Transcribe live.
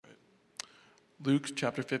Luke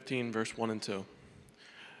chapter 15, verse 1 and 2.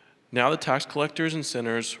 Now the tax collectors and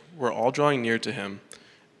sinners were all drawing near to him,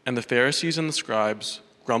 and the Pharisees and the scribes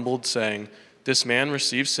grumbled, saying, "This man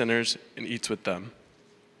receives sinners and eats with them."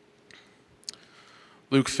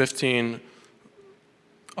 Luke 15,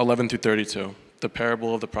 11 through 32, the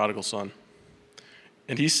parable of the prodigal son.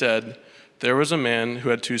 And he said, "There was a man who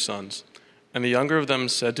had 2 sons, and the younger of them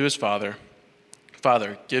said to his father,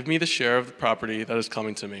 'Father, give me the share of the property that is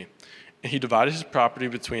coming to me.' And he divided his property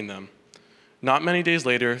between them. Not many days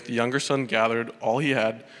later, the younger son gathered all he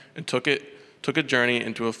had and took a journey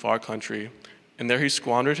into a far country, and there he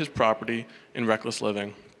squandered his property in reckless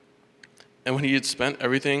living. And when he had spent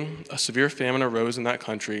everything, a severe famine arose in that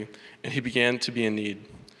country, and he began to be in need.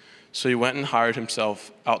 So he went and hired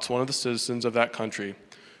himself out to one of the citizens of that country,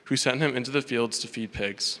 who sent him into the fields to feed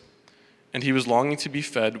pigs. And he was longing to be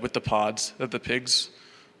fed with the pods that the pigs,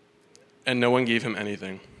 and no one gave him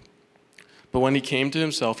anything. But when he came to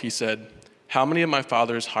himself, he said, 'How many of my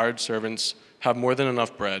father's hired servants have more than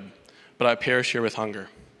enough bread, but I perish here with hunger?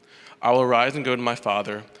 I will arise and go to my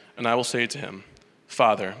father, and I will say to him,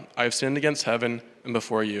 Father, I have sinned against heaven and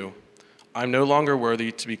before you. I am no longer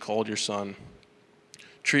worthy to be called your son.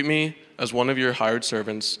 Treat me as one of your hired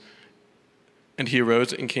servants.' And he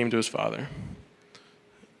arose and came to his father.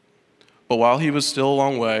 But while he was still a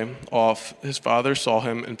long way off, his father saw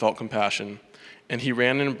him and felt compassion. And he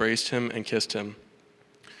ran and embraced him and kissed him.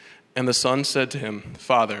 And the son said to him,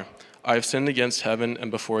 'Father, I have sinned against heaven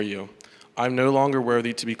and before you. I am no longer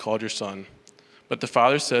worthy to be called your son.' But the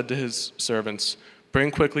father said to his servants,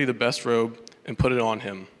 'Bring quickly the best robe and put it on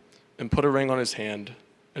him, and put a ring on his hand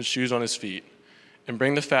and shoes on his feet, and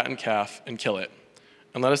bring the fattened calf and kill it,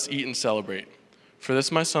 and let us eat and celebrate. For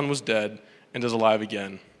this my son was dead and is alive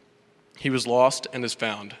again. He was lost and is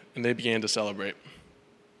found,' and they began to celebrate.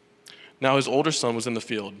 Now his older son was in the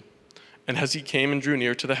field, and as he came and drew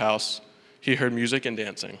near to the house, he heard music and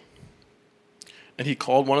dancing. And he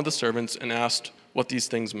called one of the servants and asked what these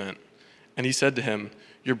things meant. And he said to him,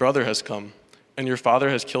 'Your brother has come, and your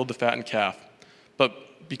father has killed the fattened calf,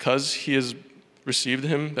 but because he has received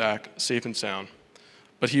him back safe and sound.'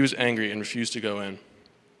 But he was angry and refused to go in.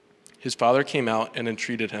 His father came out and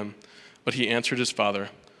entreated him, but he answered his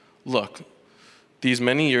father, 'Look, these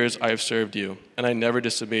many years I have served you, and I never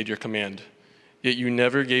disobeyed your command. Yet you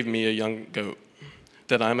never gave me a young goat,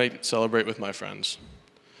 that I might celebrate with my friends.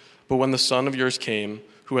 But when the son of yours came,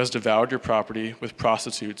 who has devoured your property with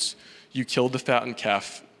prostitutes, you killed the fattened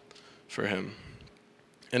calf for him.'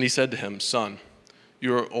 And he said to him, 'Son,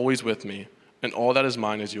 you are always with me, and all that is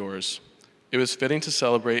mine is yours. It was fitting to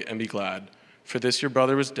celebrate and be glad, for this your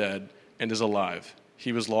brother was dead and is alive.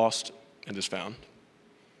 He was lost and is found.'"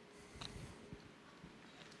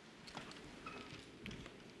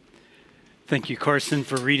 Thank you, Carson,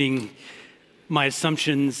 for reading my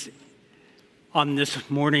assumptions on this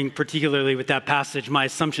morning, particularly with that passage. My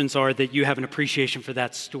assumptions are that you have an appreciation for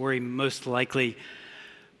that story. Most likely,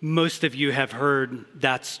 most of you have heard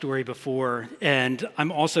that story before. And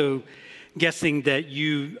I'm also guessing that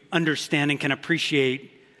you understand and can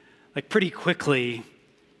appreciate, like pretty quickly,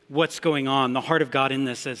 what's going on, the heart of God in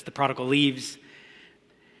this as the prodigal leaves,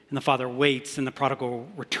 and the father waits, and the prodigal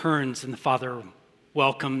returns, and the father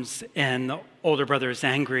welcomes, and the older brother is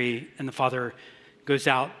angry, and the father goes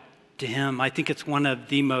out to him. I think it's one of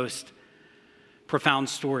the most profound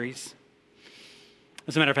stories.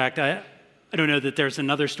 As a matter of fact, I don't know that there's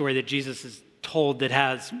another story that Jesus has told that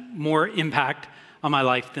has more impact on my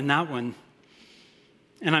life than that one.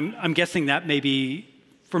 And I'm guessing that maybe,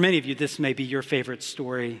 for many of you, this may be your favorite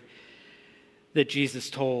story that Jesus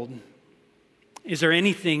told. Is there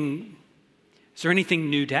anything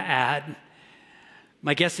new to add?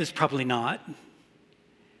 My guess is probably not.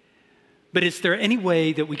 But is there any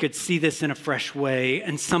way that we could see this in a fresh way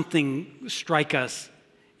and something strike us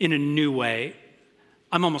in a new way?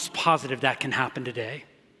 I'm almost positive that can happen today.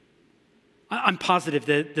 I'm positive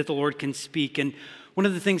that the Lord can speak. And one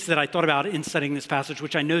of the things that I thought about in studying this passage,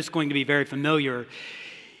 which I know is going to be very familiar,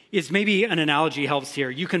 is maybe an analogy helps here.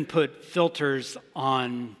 You can put filters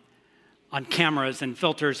on cameras and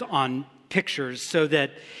filters on pictures so that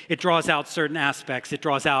it draws out certain aspects. It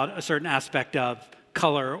draws out a certain aspect of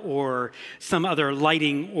color or some other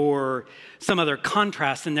lighting or some other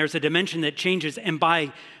contrast, and there's a dimension that changes. And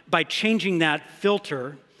by changing that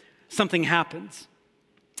filter, something happens.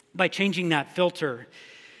 By changing that filter,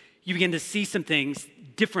 you begin to see some things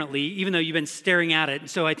differently, even though you've been staring at it.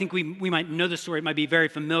 So I think we might know the story. It might be very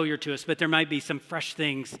familiar to us, but there might be some fresh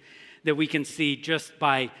things that we can see just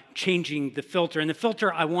by changing the filter. And the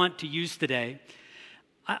filter I want to use today,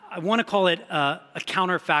 I want to call it a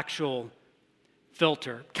counterfactual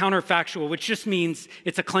filter. Counterfactual, which just means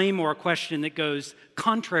it's a claim or a question that goes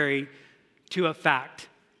contrary to a fact.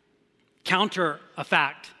 Counter a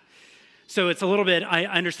fact. So it's a little bit, I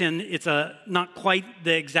understand it's not quite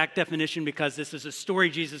the exact definition because this is a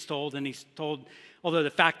story Jesus told, and he's told, although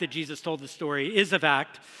the fact that Jesus told the story is a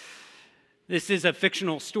fact, this is a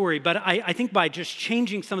fictional story. But I think by just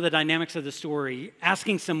changing some of the dynamics of the story,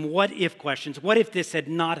 asking some what if questions, what if this had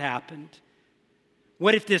not happened?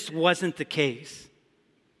 What if this wasn't the case?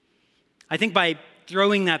 I think by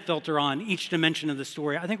throwing that filter on each dimension of the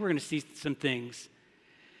story, I think we're going to see some things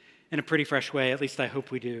in a pretty fresh way. At least I hope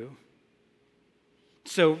we do.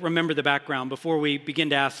 So remember the background. Before we begin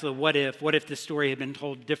to ask the what if this story had been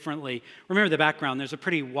told differently, remember the background. There's a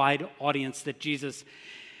pretty wide audience that Jesus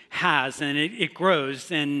has, and it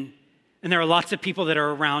grows, and there are lots of people that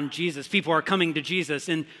are around Jesus. People are coming to Jesus,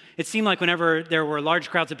 and it seemed like whenever there were large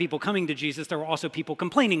crowds of people coming to Jesus, there were also people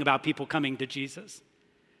complaining about people coming to Jesus,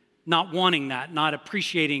 not wanting that, not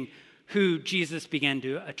appreciating who Jesus began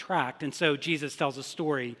to attract. And so Jesus tells a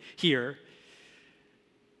story here.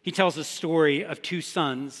 He tells a story of two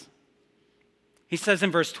sons. He says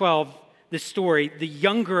in verse 12, this story, the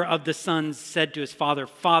younger of the sons said to his father,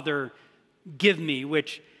 "Father, give me,"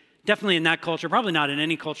 which definitely in that culture, probably not in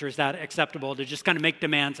any culture is that acceptable to just kind of make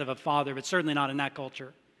demands of a father, but certainly not in that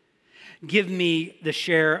culture. "Give me the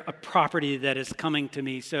share of property that is coming to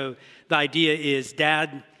me." So the idea is,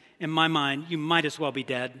 Dad, in my mind, you might as well be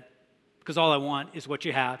dead because all I want is what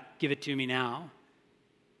you have. Give it to me now.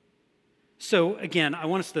 So again, I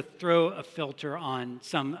want us to throw a filter on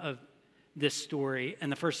some of this story.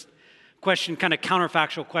 And the first question, kind of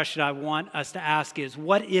counterfactual question I want us to ask is,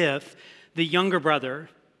 what if the younger brother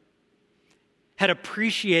had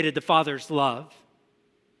appreciated the father's love?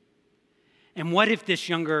 And what if this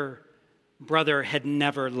younger brother had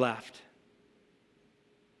never left?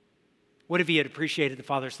 What if he had appreciated the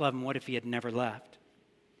father's love, and what if he had never left?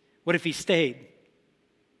 What if he stayed?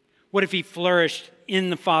 What if he flourished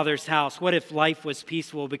in the Father's house? What if life was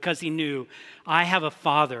peaceful because he knew, I have a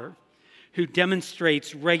Father who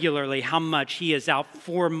demonstrates regularly how much he is out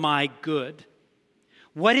for my good?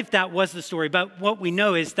 What if that was the story? But what we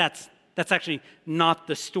know is that's actually not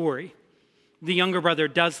the story. The younger brother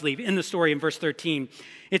does leave. In the story in verse 13,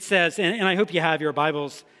 it says, and I hope you have your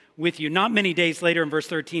Bibles with you. Not many days later in verse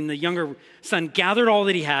 13, the younger son gathered all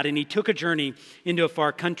that he had and he took a journey into a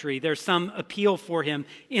far country. There's some appeal for him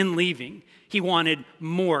in leaving. He wanted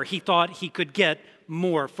more. He thought he could get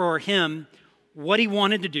more. For him, what he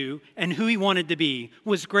wanted to do and who he wanted to be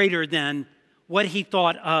was greater than what he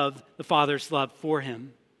thought of the Father's love for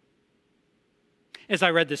him. As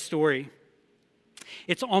I read this story,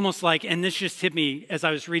 it's almost like, and this just hit me as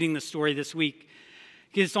I was reading the story this week,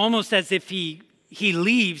 it's almost as if he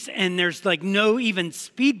leaves and there's like no even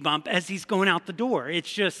speed bump as he's going out the door.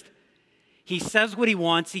 It's just, he says what he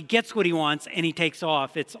wants, he gets what he wants, and he takes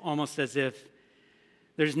off. It's almost as if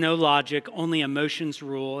there's no logic, only emotions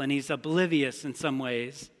rule, and he's oblivious in some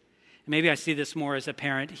ways. Maybe I see this more as a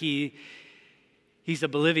parent. He's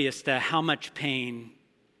oblivious to how much pain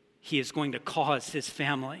he is going to cause his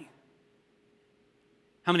family.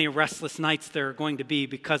 How many restless nights there are going to be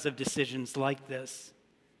because of decisions like this.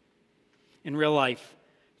 In real life,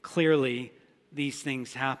 clearly, these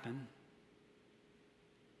things happen.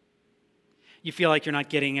 You feel like you're not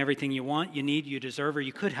getting everything you want, you need, you deserve, or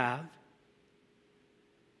you could have.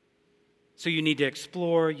 So you need to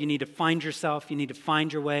explore, you need to find yourself, you need to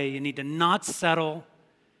find your way, you need to not settle.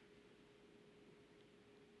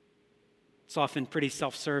 It's often pretty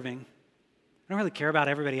self-serving. I don't really care about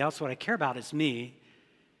everybody else. What I care about is me.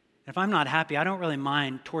 If I'm not happy, I don't really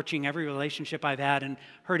mind torching every relationship I've had and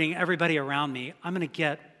hurting everybody around me. I'm going to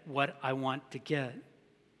get what I want to get.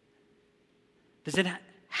 Does it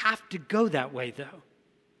have to go that way, though?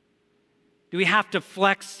 Do we have to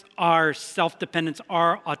flex our self-dependence,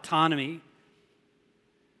 our autonomy?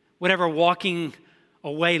 Whatever walking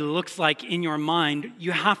away looks like in your mind,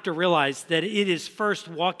 you have to realize that it is first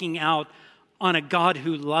walking out on a God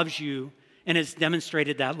who loves you and has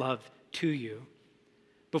demonstrated that love to you.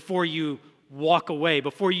 Before you walk away,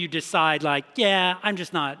 before you decide like, yeah, I'm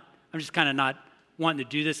just kind of not wanting to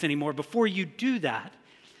do this anymore. Before you do that,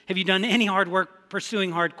 have you done any hard work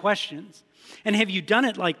pursuing hard questions? And have you done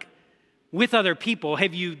it like with other people?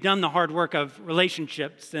 Have you done the hard work of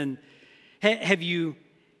relationships? And are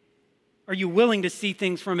you willing to see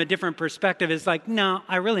things from a different perspective? It's like, no,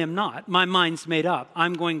 I really am not. My mind's made up.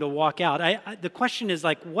 I'm going to walk out. The question is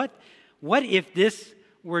like, what if this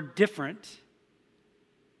were different?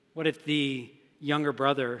 What if the younger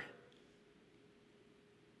brother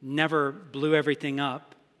never blew everything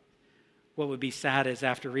up? What would be sad is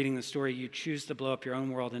after reading the story, you choose to blow up your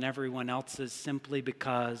own world and everyone else's simply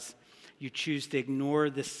because you choose to ignore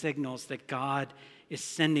the signals that God is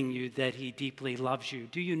sending you that he deeply loves you.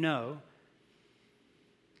 Do you know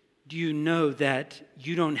that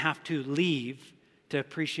you don't have to leave to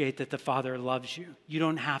appreciate that the Father loves you? You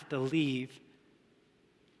don't have to leave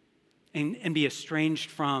and be estranged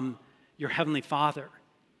from your Heavenly Father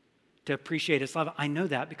to appreciate his love. I know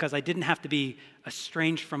that because I didn't have to be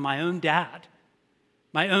estranged from my own dad,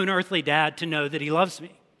 my own earthly dad, to know that he loves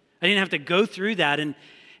me. I didn't have to go through that. And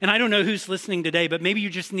I don't know who's listening today, but maybe you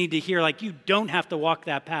just need to hear, like, you don't have to walk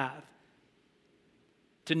that path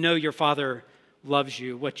to know your Father loves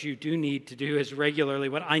you. What you do need to do is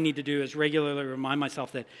what I need to do is regularly remind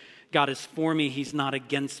myself that God is for me, he's not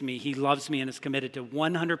against me. He loves me and is committed to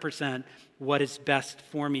 100% what is best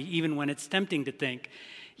for me, even when it's tempting to think,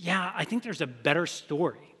 yeah, I think there's a better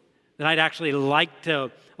story, that I'd actually like to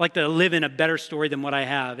live in a better story than what I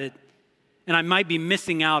have. And I might be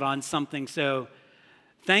missing out on something. So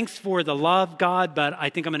thanks for the love, God, but I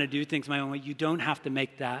think I'm going to do things my own way. You don't have to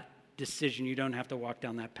make that decision. You don't have to walk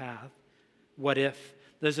down that path. What if?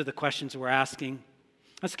 Those are the questions we're asking.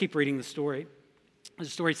 Let's keep reading the story. The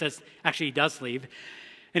story says, actually, he does leave,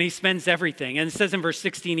 and he spends everything. And it says in verse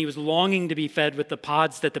 16, he was longing to be fed with the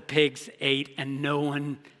pods that the pigs ate, and no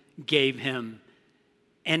one gave him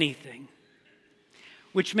anything.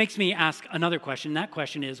 Which makes me ask another question. That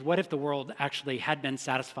question is, what if the world actually had been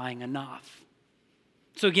satisfying enough?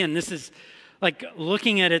 So again, this is like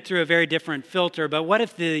looking at it through a very different filter, but what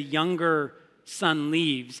if the younger son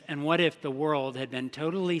leaves, and what if the world had been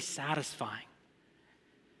totally satisfying?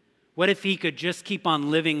 What if he could just keep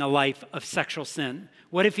on living a life of sexual sin?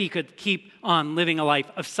 What if he could keep on living a life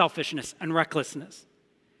of selfishness and recklessness?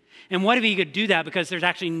 And what if he could do that because there's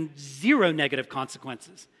actually zero negative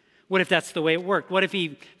consequences? What if that's the way it worked? What if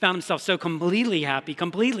he found himself so completely happy,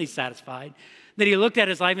 completely satisfied, that he looked at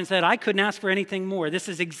his life and said, I couldn't ask for anything more. This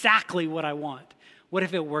is exactly what I want. What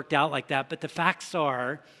if it worked out like that? But the facts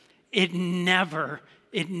are, it never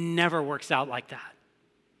works out like that.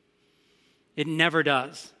 It never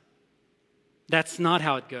does. That's not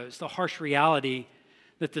how it goes. The harsh reality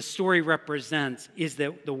that the story represents is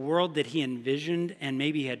that the world that he envisioned and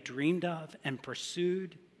maybe had dreamed of and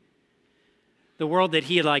pursued, the world that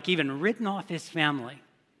he had even written off his family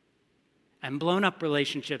and blown up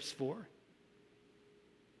relationships for,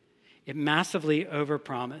 it massively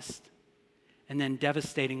overpromised and then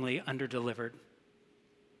devastatingly underdelivered.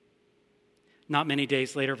 Not many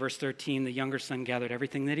days later, verse 13, the younger son gathered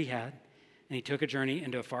everything that he had, and he took a journey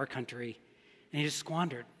into a far country, and he just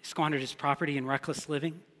squandered his property in reckless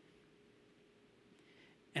living.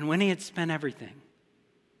 And when he had spent everything,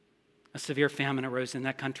 a severe famine arose in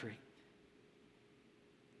that country.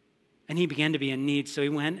 And he began to be in need, so he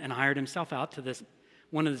went and hired himself out to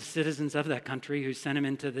one of the citizens of that country who sent him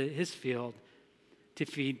into his field to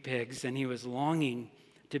feed pigs, and he was longing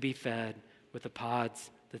to be fed with the pods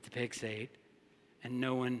that the pigs ate, and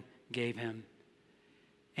no one gave him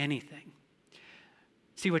anything.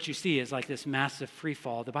 See, what you see is this massive free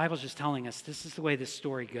fall. The Bible's just telling us this is the way this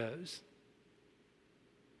story goes.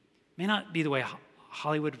 It may not be the way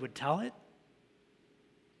Hollywood would tell it.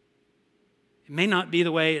 It may not be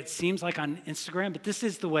the way it seems like on Instagram, but this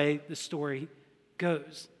is the way the story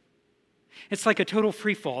goes. It's like a total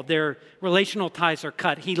free fall. Their relational ties are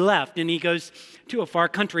cut. He left and he goes to a far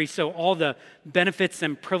country, so all the benefits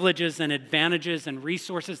and privileges and advantages and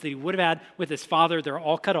resources that he would have had with his father, they're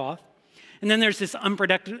all cut off. And then there's this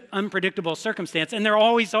unpredictable circumstance, and there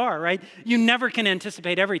always are, right? You never can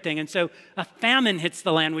anticipate everything. And so a famine hits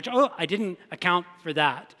the land, which, I didn't account for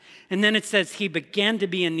that. And then it says he began to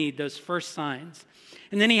be in need, those first signs.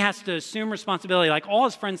 And then he has to assume responsibility. Like all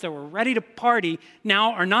his friends that were ready to party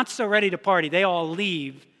now are not so ready to party. They all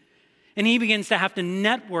leave. And he begins to have to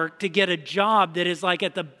network to get a job that is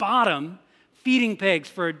at the bottom, feeding pigs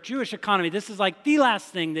for a Jewish economy. This is the last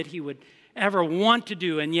thing that he would ever want to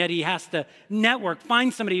do, and yet he has to network,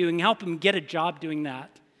 find somebody who can help him get a job doing that.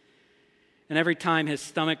 And every time his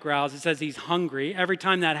stomach growls, it says he's hungry. Every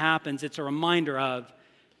time that happens, it's a reminder of,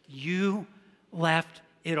 you left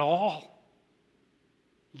it all.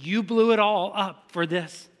 You blew it all up for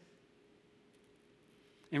this.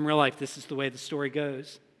 In real life, this is the way the story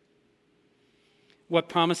goes. What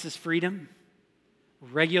promises freedom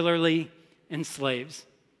regularly enslaves.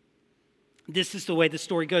 This is the way the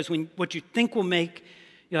story goes. When what you think will make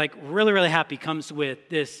you really, really happy comes with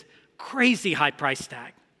this crazy high price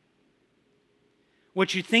tag.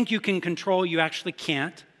 What you think you can control, you actually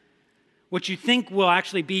can't. What you think will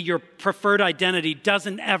actually be your preferred identity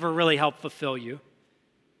doesn't ever really help fulfill you.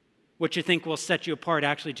 What you think will set you apart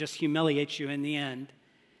actually just humiliates you in the end.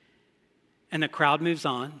 And the crowd moves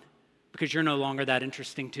on because you're no longer that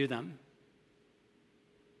interesting to them.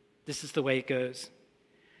 This is the way it goes.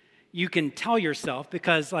 You can tell yourself,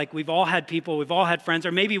 because like we've all had people, we've all had friends,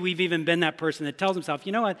 or maybe we've even been that person that tells himself,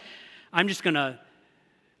 you know what, I'm just gonna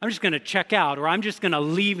check out, or I'm just gonna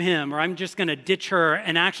leave him, or I'm just gonna ditch her,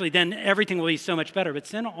 and actually then everything will be so much better. But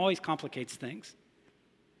sin always complicates things.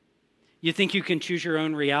 You think you can choose your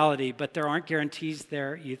own reality, but there aren't guarantees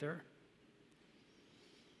there either.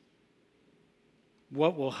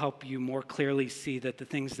 What will help you more clearly see that the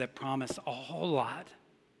things that promise a whole lot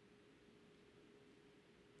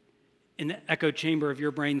in the echo chamber of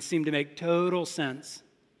your brain seem to make total sense?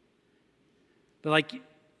 But like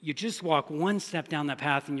you just walk one step down that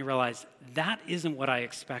path and you realize that isn't what I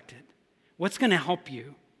expected. What's going to help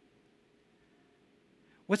you?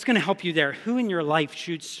 What's going to help you there? Who in your life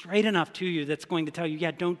shoots straight enough to you that's going to tell you,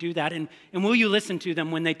 yeah, don't do that? And will you listen to them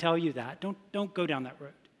when they tell you that? Don't go down that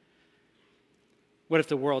road. What if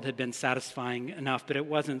the world had been satisfying enough, but it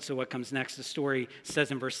wasn't? So what comes next? The story says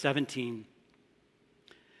in verse 17,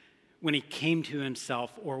 when he came to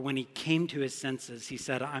himself, or when he came to his senses, he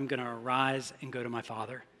said, I'm going to arise and go to my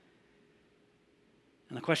father.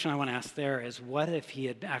 And the question I want to ask there is, what if he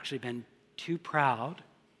had actually been too proud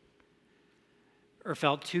or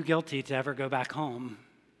felt too guilty to ever go back home?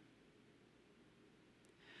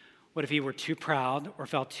 What if he were too proud or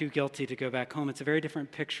felt too guilty to go back home? It's a very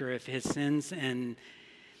different picture if his sins and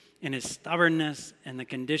his stubbornness and the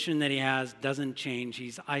condition that he has doesn't change.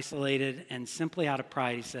 He's isolated, and simply out of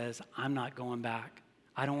pride he says, I'm not going back.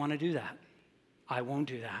 I don't want to do that. I won't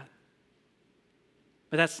do that.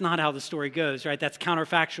 But that's not how the story goes, right? That's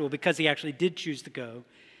counterfactual, because he actually did choose to go,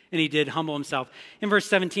 and he did humble himself. In verse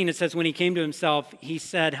 17 it says, when he came to himself, he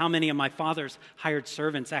said, how many of my father's hired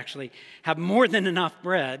servants actually have more than enough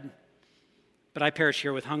bread? But I perish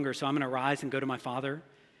here with hunger, so I'm going to rise and go to my father.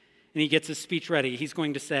 And he gets his speech ready. He's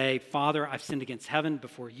going to say, Father, I've sinned against heaven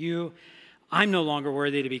before you. I'm no longer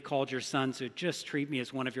worthy to be called your son, so just treat me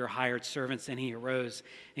as one of your hired servants. And he arose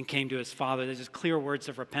and came to his father. There's just clear words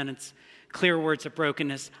of repentance, clear words of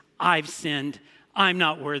brokenness. I've sinned. I'm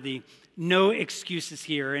not worthy. No excuses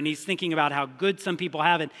here. And he's thinking about how good some people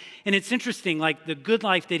have it. And it's interesting, like the good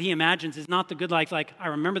life that he imagines is not the good life like, I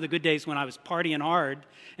remember the good days when I was partying hard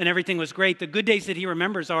and everything was great. The good days that he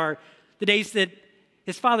remembers are the days that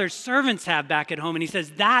his father's servants have back at home. And he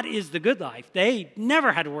says, that is the good life. They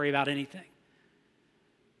never had to worry about anything.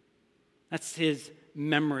 That's his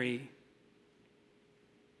memory.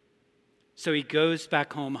 So he goes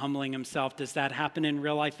back home humbling himself. Does that happen in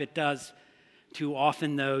real life? It does. Too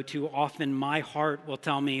often, though, too often my heart will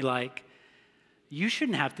tell me, like, you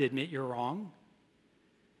shouldn't have to admit you're wrong.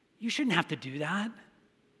 You shouldn't have to do that.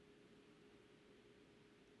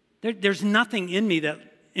 There's nothing in me that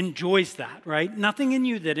enjoys that, right? Nothing in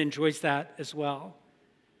you that enjoys that as well.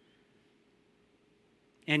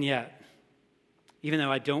 And yet, even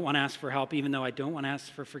though I don't want to ask for help, even though I don't want to ask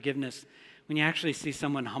for forgiveness, when you actually see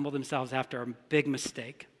someone humble themselves after a big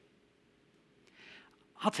mistake,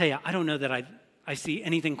 I'll tell you, I don't know that I see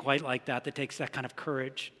anything quite like that takes that kind of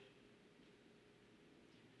courage.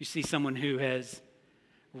 You see someone who is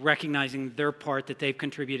recognizing their part that they've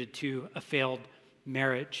contributed to a failed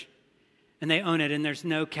marriage, and they own it, and there's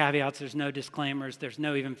no caveats, there's no disclaimers, there's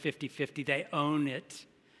no even 50-50, they own it.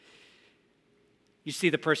 You see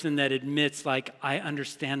the person that admits, like, I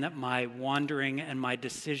understand that my wandering and my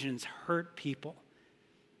decisions hurt people.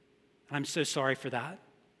 I'm so sorry for that.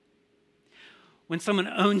 When someone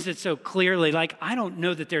owns it so clearly, like, I don't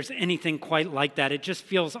know that there's anything quite like that. It just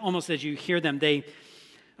feels almost as you hear them,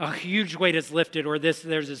 a huge weight is lifted, or there's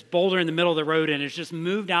this boulder in the middle of the road and it's just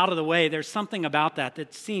moved out of the way. There's something about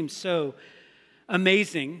that seems so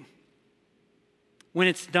amazing when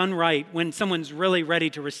it's done right, when someone's really ready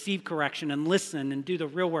to receive correction and listen and do the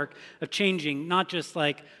real work of changing, not just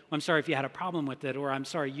like, well, I'm sorry if you had a problem with it, or I'm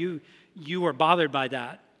sorry you were bothered by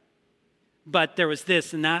that. But there was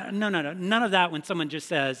this and that. No. None of that when someone just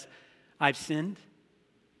says, I've sinned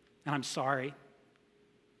and I'm sorry.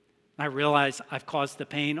 I realize I've caused the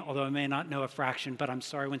pain, although I may not know a fraction, but I'm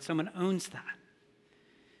sorry. When someone owns that.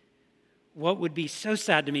 What would be so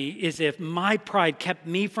sad to me is if my pride kept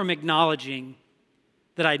me from acknowledging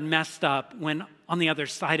that I'd messed up when on the other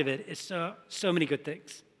side of it is so many good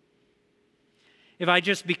things. If I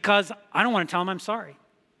just, because I don't want to tell them I'm sorry,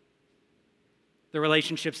 the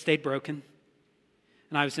relationship stayed broken.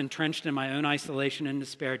 And I was entrenched in my own isolation and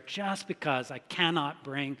despair just because I cannot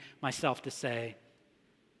bring myself to say,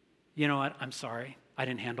 you know what, I'm sorry. I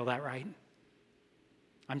didn't handle that right.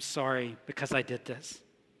 I'm sorry because I did this.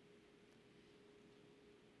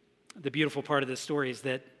 The beautiful part of this story is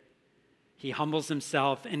that he humbles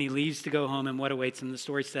himself and he leaves to go home, and what awaits him, the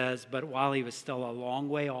story says, but while he was still a long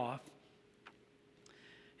way off,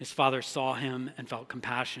 his father saw him and felt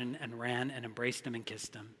compassion and ran and embraced him and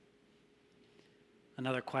kissed him.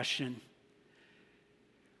 Another question.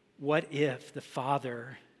 What if the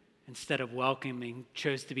father, instead of welcoming,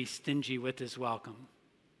 chose to be stingy with his welcome?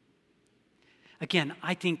 Again,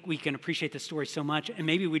 I think we can appreciate the story so much, and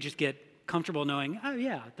maybe we just get comfortable knowing, oh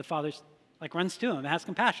yeah, the father's runs to him, has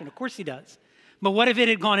compassion. Of course he does. But what if it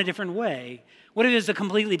had gone a different way? What if it was a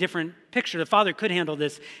completely different picture? The father could handle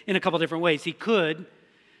this in a couple different ways. He could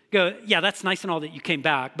go, yeah, that's nice and all that you came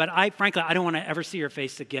back, but frankly, I don't want to ever see your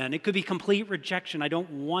face again. It could be complete rejection. I don't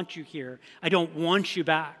want you here. I don't want you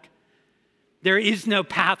back. There is no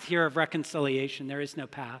path here of reconciliation. There is no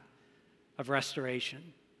path of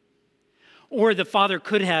restoration. Or the father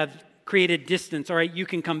could have created distance. All right, you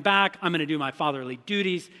can come back. I'm going to do my fatherly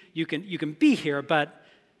duties. You can be here, but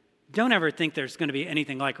don't ever think there's going to be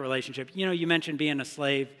anything like a relationship. You know, you mentioned being a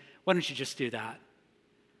slave. Why don't you just do that?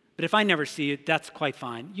 But if I never see you, that's quite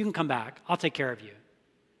fine. You can come back. I'll take care of you.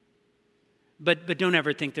 But don't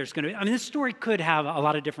ever think there's going to be. I mean, this story could have a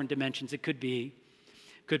lot of different dimensions. It could be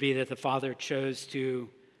that the father chose to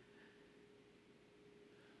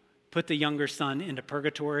put the younger son into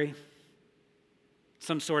purgatory,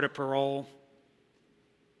 some sort of parole.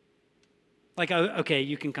 Like, okay,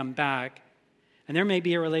 you can come back, and there may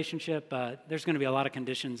be a relationship, but there's going to be a lot of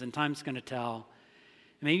conditions, and time's going to tell.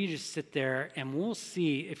 And maybe you just sit there, and we'll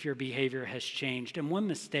see if your behavior has changed. And one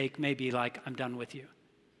mistake may be like, I'm done with you.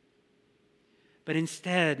 But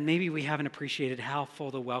instead, maybe we haven't appreciated how full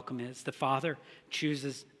the welcome is. The father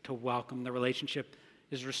chooses to welcome. The relationship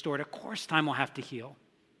is restored. Of course, time will have to heal.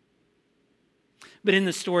 But in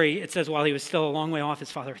the story, it says while he was still a long way off, his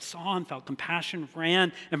father saw him, felt compassion,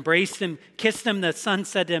 ran, embraced him, kissed him. The son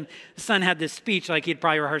said to him, the son had this speech like he'd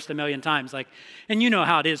probably rehearsed a million times. And you know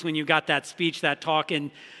how it is when you got that speech, that talk, and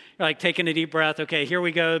you're like taking a deep breath. Okay, here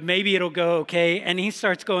we go. Maybe it'll go okay. And he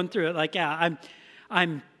starts going through it like, yeah,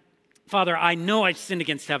 I'm Father, I know I've sinned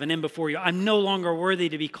against heaven and before you. I'm no longer worthy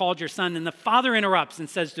to be called your son. And the father interrupts and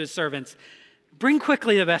says to his servants, bring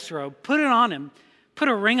quickly the best robe, put it on him, put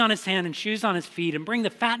a ring on his hand and shoes on his feet, and bring the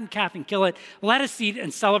fattened calf and kill it. Let us eat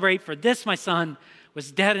and celebrate, for this my son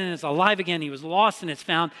was dead and is alive again. He was lost and is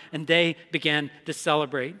found, and they began to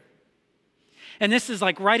celebrate. And this is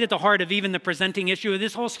like right at the heart of even the presenting issue of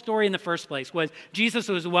this whole story in the first place, was Jesus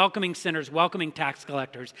was welcoming sinners, welcoming tax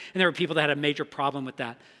collectors, and there were people that had a major problem with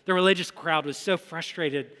that. The religious crowd was so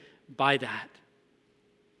frustrated by that,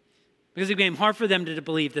 because it became hard for them to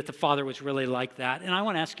believe that the Father was really like that. And I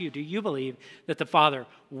want to ask you, do you believe that the Father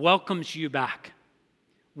welcomes you back,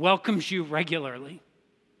 welcomes you regularly?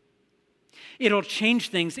 It'll change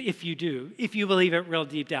things if you do, if you believe it real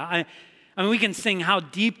deep down. I mean, we can sing how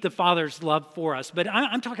deep the Father's love for us, but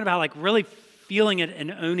I'm talking about like really feeling it and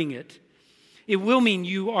owning it. It will mean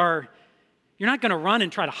you're not going to run and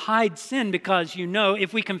try to hide sin, because you know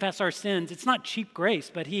if we confess our sins, it's not cheap grace,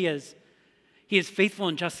 but He is faithful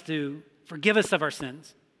and just to forgive us of our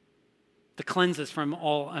sins, to cleanse us from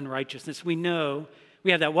all unrighteousness. We know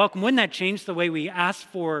we have that welcome. Wouldn't that change the way we ask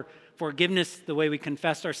for forgiveness, the way we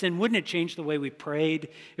confessed our sin? Wouldn't it change the way we prayed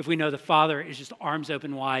if we know the Father is just arms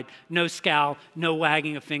open wide, no scowl, no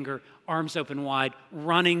wagging a finger, arms open wide,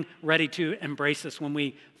 running, ready to embrace us when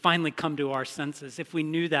we finally come to our senses? If we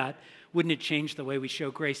knew that, wouldn't it change the way we show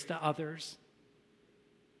grace to others?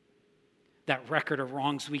 That record of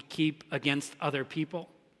wrongs we keep against other people,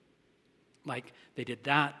 like they did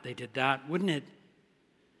that. Wouldn't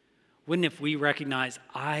if we recognize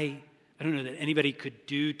I don't know that anybody could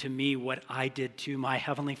do to me what I did to my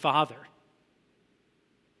Heavenly Father.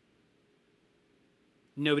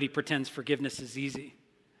 Nobody pretends forgiveness is easy.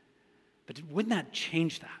 But wouldn't that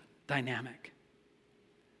change that dynamic?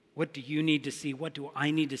 What do you need to see? What do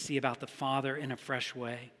I need to see about the Father in a fresh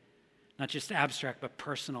way? Not just abstract, but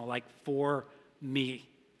personal, like for me,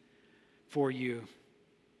 for you.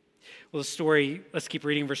 Well, the story, let's keep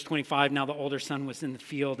reading verse 25. Now the older son was in the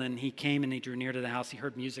field, and he came and he drew near to the house. He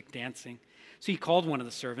heard music, dancing. So he called one of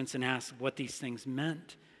the servants and asked what these things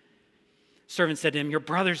meant. The servant said to him, your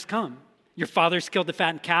brother's come. Your father's killed the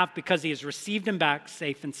fattened calf because he has received him back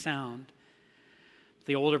safe and sound.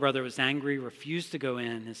 The older brother was angry, refused to go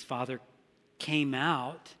in. His father came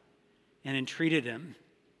out and entreated him.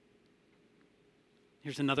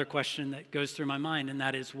 Here's another question that goes through my mind, and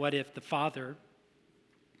that is, what if the father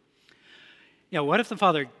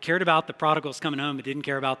cared about the prodigals coming home but didn't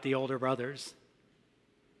care about the older brothers?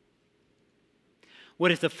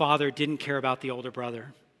 What if the father didn't care about the older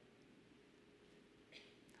brother?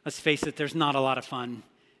 Let's face it, there's not a lot of fun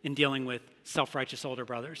in dealing with self-righteous older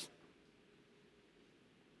brothers.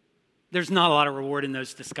 There's not a lot of reward in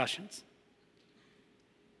those discussions.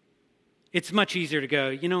 It's much easier to go,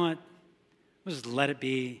 you know what, we'll just let it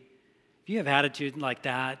be. If you have attitude like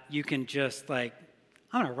that, you can just I'm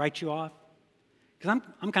going to write you off. Because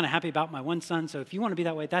I'm kind of happy about my one son, so if you want to be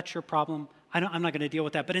that way, that's your problem. I'm not going to deal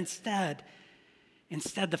with that. But instead,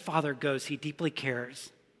 the father goes, he deeply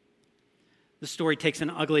cares. The story takes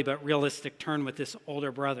an ugly but realistic turn with this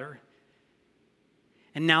older brother.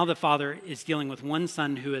 And now the father is dealing with one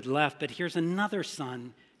son who had left, but here's another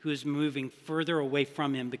son who is moving further away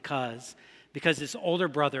from him because this older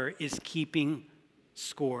brother is keeping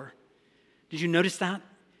score. Did you notice that?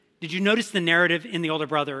 Did you notice the narrative in the older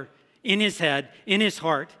brother, in his head, in his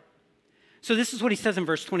heart? So this is what he says in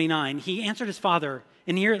verse 29. He answered his father,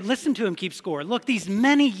 and here, listen to him keep score. Look, these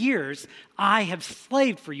many years I have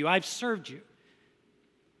slaved for you. I've served you.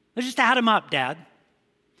 Let's just add them up, Dad.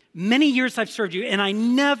 Many years I've served you, and I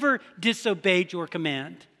never disobeyed your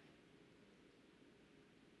command.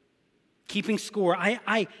 Keeping score.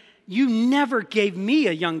 You never gave me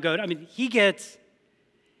a young goat. I mean, he gets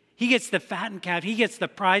the fattened calf. He gets the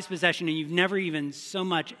prized possession, and you've never even so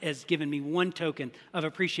much as given me one token of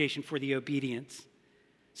appreciation for the obedience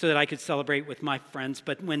so that I could celebrate with my friends.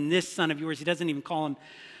 But when this son of yours, he doesn't even call him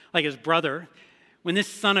like his brother, when this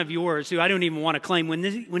son of yours, who I don't even want to claim,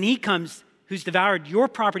 when he comes, who's devoured your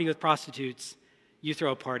property with prostitutes, you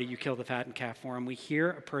throw a party, you kill the fattened calf for him. We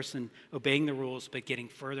hear a person obeying the rules, but getting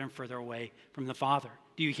further and further away from the Father.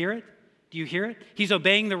 Do you hear it? Do you hear it? He's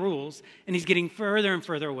obeying the rules, and he's getting further and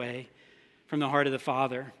further away from the heart of the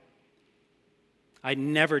Father. I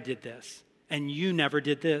never did this, and you never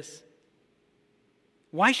did this.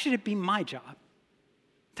 Why should it be my job?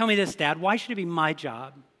 Tell me this, Dad. Why should it be my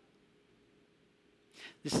job?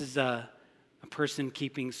 This is a person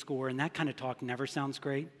keeping score, and that kind of talk never sounds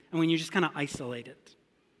great. And when you just kind of isolate it,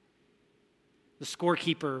 the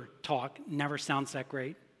scorekeeper talk never sounds that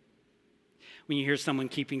great. When you hear someone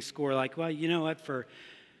keeping score like, well, you know what, for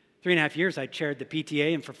 3.5 years I chaired the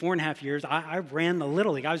PTA, and for 4.5 years I ran the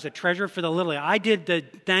Little League. I was a treasurer for the Little League. I did the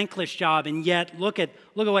thankless job, and yet look at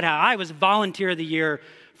what happened. I was volunteer of the year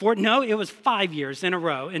it was 5 years in a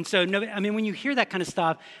row. And so, when you hear that kind of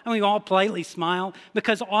stuff, and we all politely smile,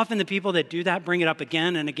 because often the people that do that bring it up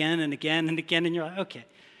again and again and again and again, and you're like, okay,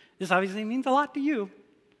 this obviously means a lot to you.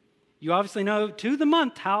 You obviously know to the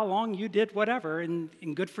month how long you did whatever, and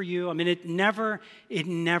good for you. It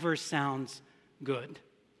never sounds good.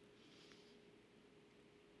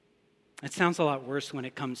 It sounds a lot worse when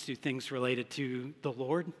it comes to things related to the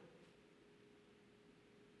Lord,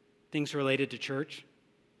 things related to church.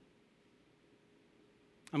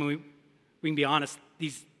 We can be honest,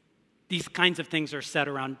 these kinds of things are said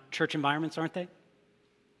around church environments, aren't they?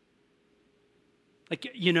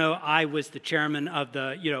 I was the chairman of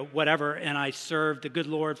the, whatever, and I served the good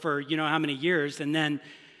Lord for, how many years, and then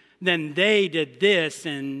they did this,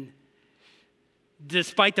 and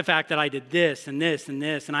despite the fact that I did this and this and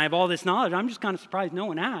this, and I have all this knowledge, I'm just kind of surprised no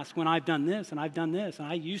one asked when I've done this, and I've done this, and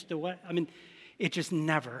I used to it just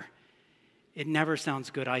never sounds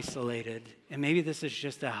good isolated. And maybe this is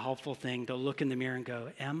just a helpful thing to look in the mirror and go,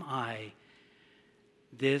 am I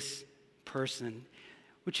this person?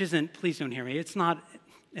 Which isn't, please don't hear me, it's not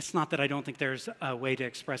that I don't think there's a way to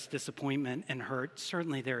express disappointment and hurt.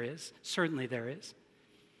 Certainly there is.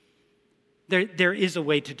 There is a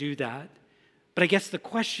way to do that. But I guess the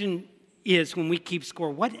question is, when we keep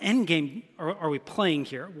score, what end game are we playing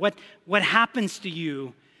here? What happens to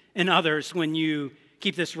you and others when you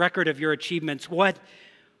keep this record of your achievements? What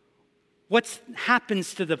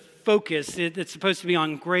happens to the focus that's supposed to be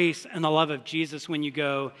on grace and the love of Jesus when you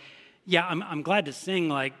go, yeah, I'm glad to sing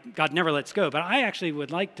like God never lets go, but I actually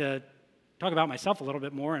would like to talk about myself a little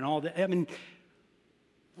bit more and all that.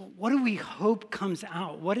 What do we hope comes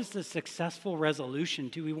out? What is the successful resolution?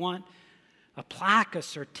 Do we want a plaque, a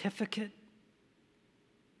certificate?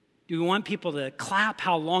 Do we want people to clap?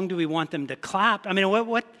 How long do we want them to clap?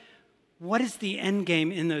 What is the end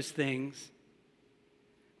game in those things?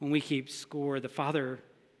 When we keep score, the Father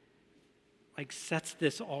sets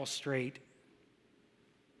this all straight.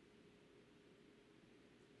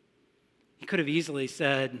 He could have easily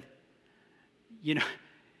said, you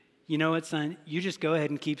know what, son? You just go ahead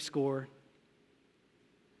and keep score.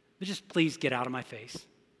 But just please get out of my face.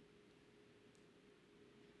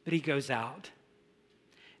 But he goes out.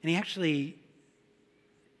 And he actually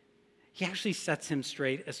sets him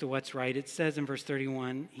straight as to what's right. It says in verse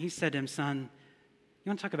 31, he said to him, son, you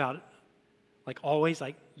want to talk about always,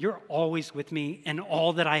 you're always with me and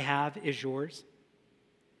all that I have is yours?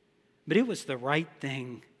 But it was the right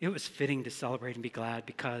thing. It was fitting to celebrate and be glad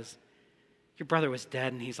because your brother was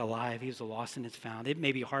dead and he's alive. He was lost and it's found. It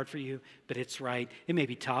may be hard for you, but it's right. It may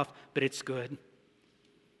be tough, but it's good.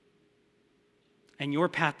 And your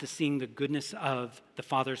path to seeing the goodness of the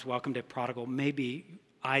Father's welcome to prodigal may be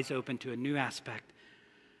eyes open to a new aspect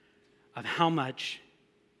of how much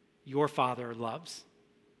your Father loves.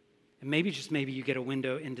 And maybe, just maybe, you get a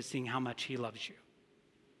window into seeing how much he loves you.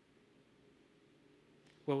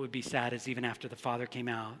 What would be sad is even after the Father came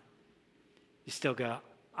out, you still go,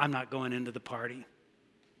 I'm not going into the party.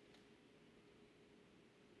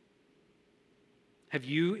 Have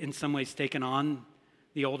you in some ways taken on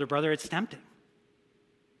the older brother? It's tempting.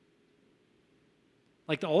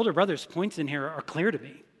 Like the older brother's points in here are clear to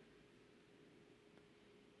me.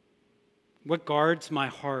 What guards my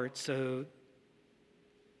heart so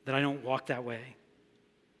that I don't walk that way?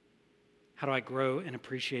 How do I grow in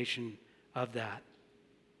appreciation of that?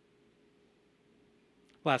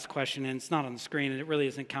 Last question, and it's not on the screen, and it really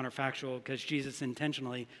isn't counterfactual because Jesus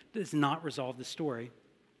intentionally does not resolve the story.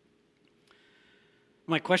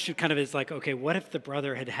 My question kind of is like, okay, what if the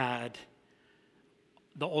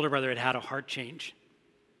older brother had had a heart change?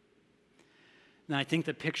 And I think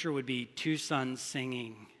the picture would be two sons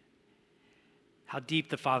singing how deep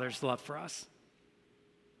the Father's love for us,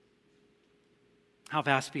 how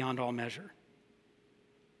vast beyond all measure.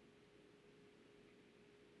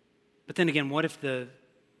 But then again, what if the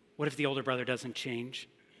older brother doesn't change?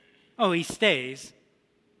 Oh, he stays.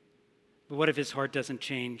 But what if his heart doesn't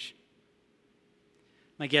change?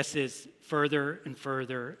 My guess is further and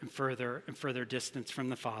further and further and further distance from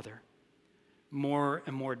the Father. More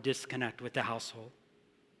and more disconnect with the household.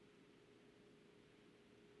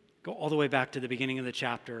 Go all the way back to the beginning of the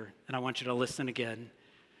chapter, and I want you to listen again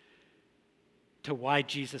to why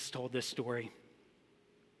Jesus told this story.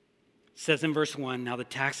 It says in verse 1, now the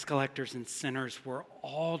tax collectors and sinners were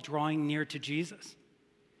all drawing near to Jesus.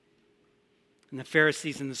 And the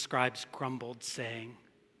Pharisees and the scribes grumbled, saying,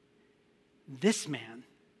 this man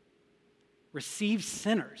receives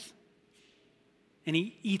sinners, and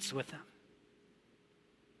he eats with them.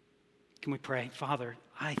 Can we pray? Father,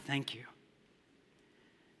 I thank you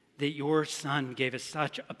that your Son gave us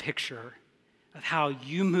such a picture of how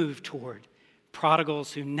you move toward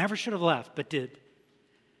prodigals who never should have left but did,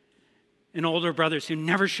 and older brothers who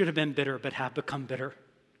never should have been bitter but have become bitter.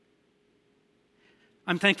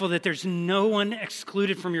 I'm thankful that there's no one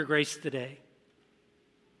excluded from your grace today.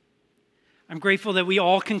 I'm grateful that we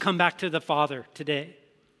all can come back to the Father today.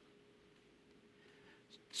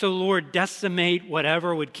 So, Lord, decimate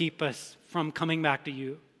whatever would keep us from coming back to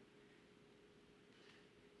you.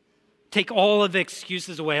 Take all of the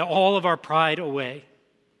excuses away, all of our pride away.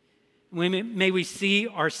 May we see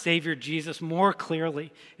our Savior Jesus more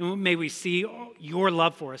clearly, and may we see your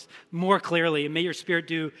love for us more clearly, and may your Spirit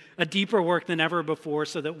do a deeper work than ever before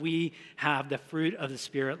so that we have the fruit of the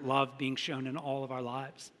Spirit, love, being shown in all of our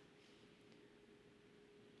lives.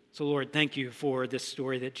 So, Lord, thank you for this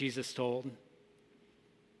story that Jesus told.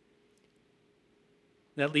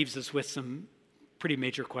 That leaves us with some pretty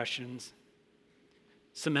major questions.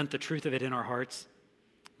 Cement the truth of it in our hearts.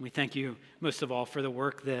 We thank you most of all for the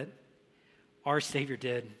work that our Savior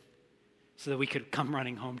did so that we could come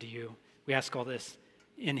running home to you. We ask all this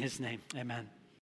in his name. Amen.